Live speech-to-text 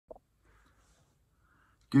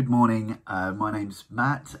Good morning, my name's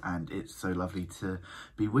Matt and it's so lovely to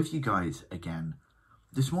be with you guys again.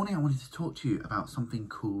 This morning I wanted to talk to you about something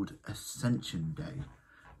called Ascension Day.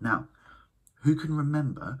 Now, who can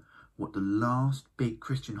remember what the last big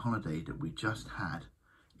Christian holiday that we just had?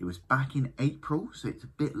 It was back in April, so it's a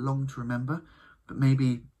bit long to remember, but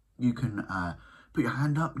maybe you can put your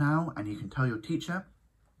hand up now and you can tell your teacher,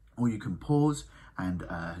 or you can pause and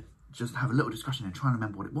just have a little discussion and try and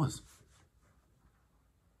remember what it was.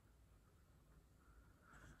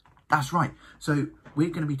 That's right. So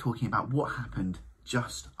we're going to be talking about what happened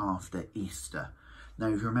just after Easter. Now,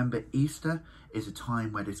 if you remember, Easter is a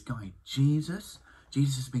time where this guy, Jesus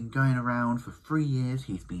has been going around for 3 years.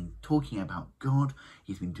 He's been talking about God.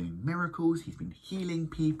 He's been doing miracles. He's been healing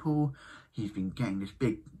people. He's been getting this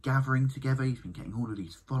big gathering together. He's been getting all of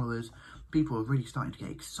these followers. People are really starting to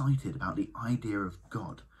get excited about the idea of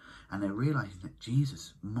God. And they're realizing that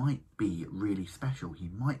Jesus might be really special. He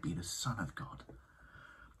might be the Son of God.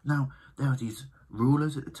 Now, there were these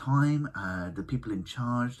rulers at the time, the people in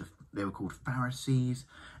charge, they were called Pharisees,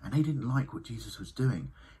 and they didn't like what Jesus was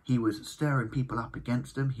doing. He was stirring people up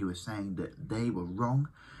against them. He was saying that they were wrong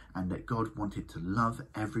and that God wanted to love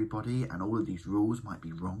everybody and all of these rules might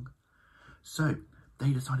be wrong. So they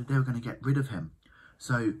decided they were going to get rid of him.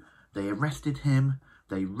 So they arrested him,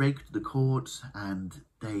 they rigged the courts, and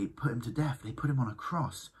they put him to death. They put him on a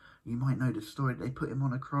cross. You might know the story. They put him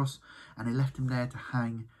on a cross and they left him there to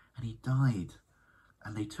hang, and he died.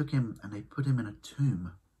 And they took him and they put him in a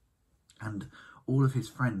tomb. And all of his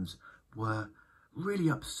friends were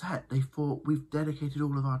really upset. They thought, we've dedicated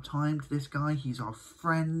all of our time to this guy. He's our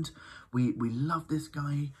friend. We love this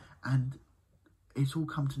guy. And it's all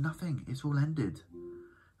come to nothing. It's all ended.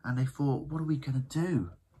 And they thought, what are we going to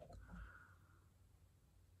do?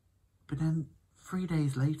 But then 3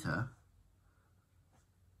 days later,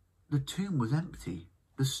 the tomb was empty.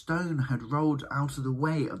 The stone had rolled out of the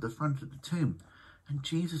way of the front of the tomb and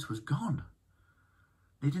Jesus was gone.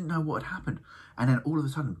 They didn't know what had happened. And then all of a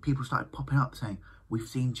sudden people started popping up saying, we've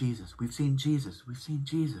seen Jesus, we've seen Jesus, we've seen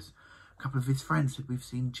Jesus. A couple of his friends said, we've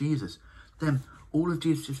seen Jesus. Then all of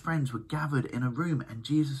Jesus' friends were gathered in a room and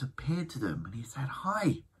Jesus appeared to them and he said,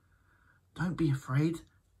 hi, don't be afraid.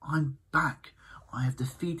 I'm back. I have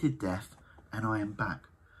defeated death and I am back.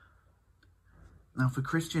 Now, for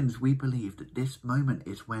Christians, we believe that this moment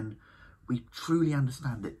is when we truly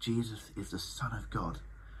understand that Jesus is the Son of God,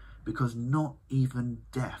 because not even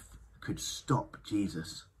death could stop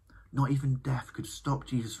Jesus. Not even death could stop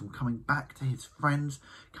Jesus from coming back to his friends,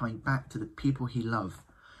 coming back to the people he loved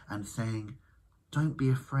and saying, don't be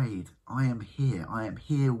afraid. I am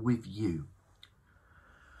here with you.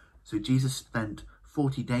 So Jesus spent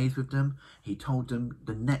 40 days with them. He told them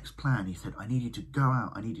the next plan. He said, I need you to go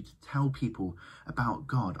out. I need you to tell people about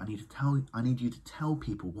God. I need you to tell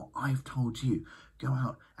people what I've told you. Go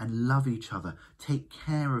out and love each other. Take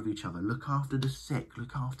care of each other. Look after the sick.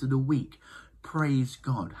 Look after the weak. Praise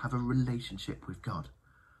God. Have a relationship with God.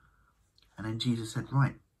 And then Jesus said,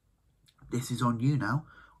 right, this is on you now.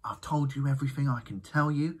 I've told you everything I can tell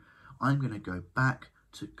you. I'm going to go back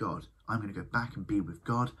to God. I'm going to go back and be with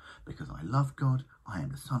God because I love God. I am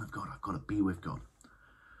the Son of God. I've got to be with God.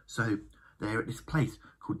 So they're at this place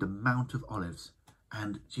called the Mount of Olives.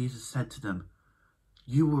 And Jesus said to them,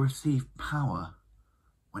 you will receive power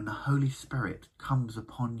when the Holy Spirit comes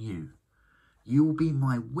upon you. You will be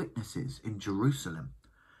my witnesses in Jerusalem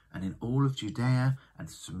and in all of Judea and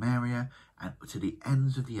Samaria and to the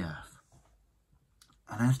ends of the earth.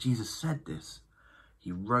 And as Jesus said this,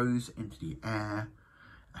 he rose into the air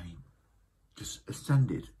and he just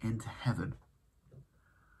ascended into heaven.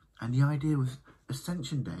 And the idea was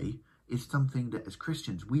Ascension Day is something that as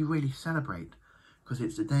Christians we really celebrate, because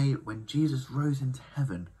it's the day when Jesus rose into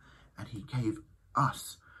heaven and he gave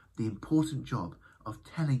us the important job of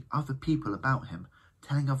telling other people about him,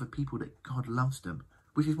 telling other people that God loves them,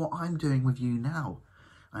 which is what I'm doing with you now.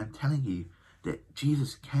 I'm telling you that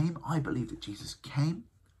Jesus came. I believe that Jesus came.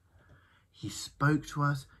 He spoke to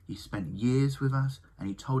us, he spent years with us, and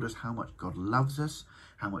he told us how much God loves us,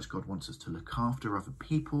 how much God wants us to look after other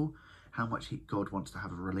people, how much God wants to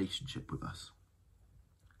have a relationship with us.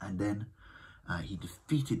 And then he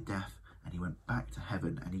defeated death and he went back to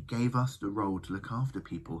heaven and he gave us the role to look after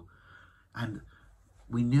people. And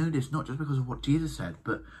we knew this not just because of what Jesus said,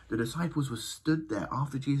 but the disciples were stood there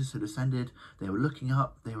after Jesus had ascended. They were looking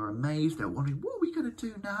up, they were amazed, they were wondering, what are we going to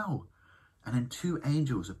do now? And then 2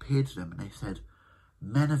 angels appeared to them and they said,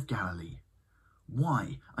 men of Galilee,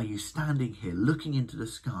 why are you standing here looking into the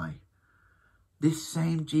sky? This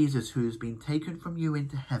same Jesus who has been taken from you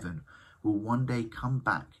into heaven will one day come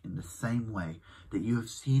back in the same way that you have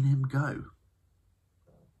seen him go.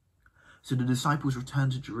 So the disciples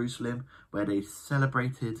returned to Jerusalem, where they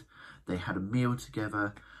celebrated. They had a meal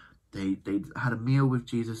together. They had a meal with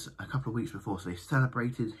Jesus a couple of weeks before, so they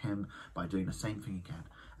celebrated him by doing the same thing again.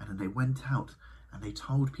 And then they went out and they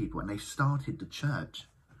told people, and they started the church.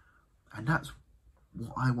 And that's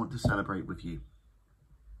what I want to celebrate with you.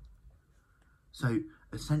 So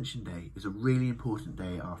Ascension Day is a really important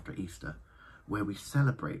day after Easter, where we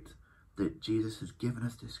celebrate that Jesus has given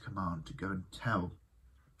us this command to go and tell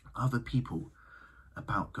other people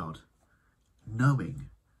about God, knowing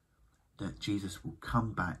that Jesus will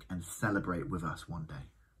come back and celebrate with us one day.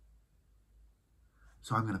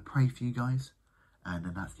 So I'm going to pray for you guys, and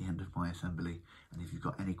then that's the end of my assembly. And if you've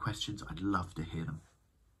got any questions, I'd love to hear them.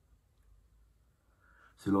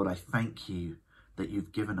 So Lord, I thank you that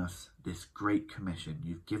you've given us this great commission.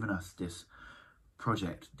 You've given us this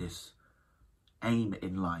project, this aim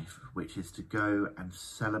in life, which is to go and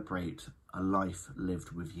celebrate a life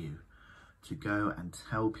lived with you, to go and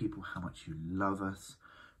tell people how much you love us,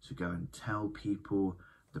 to go and tell people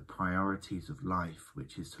the priorities of life,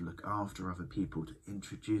 which is to look after other people, to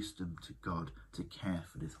introduce them to God, to care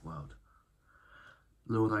for this world.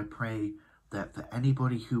 Lord, I pray that for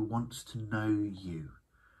anybody who wants to know you,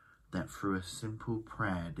 that through a simple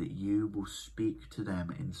prayer that you will speak to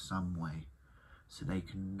them in some way so they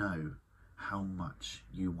can know how much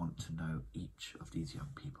you want to know each of these young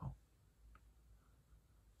people.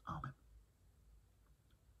 Amen.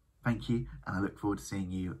 Thank you, and I look forward to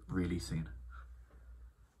seeing you really soon.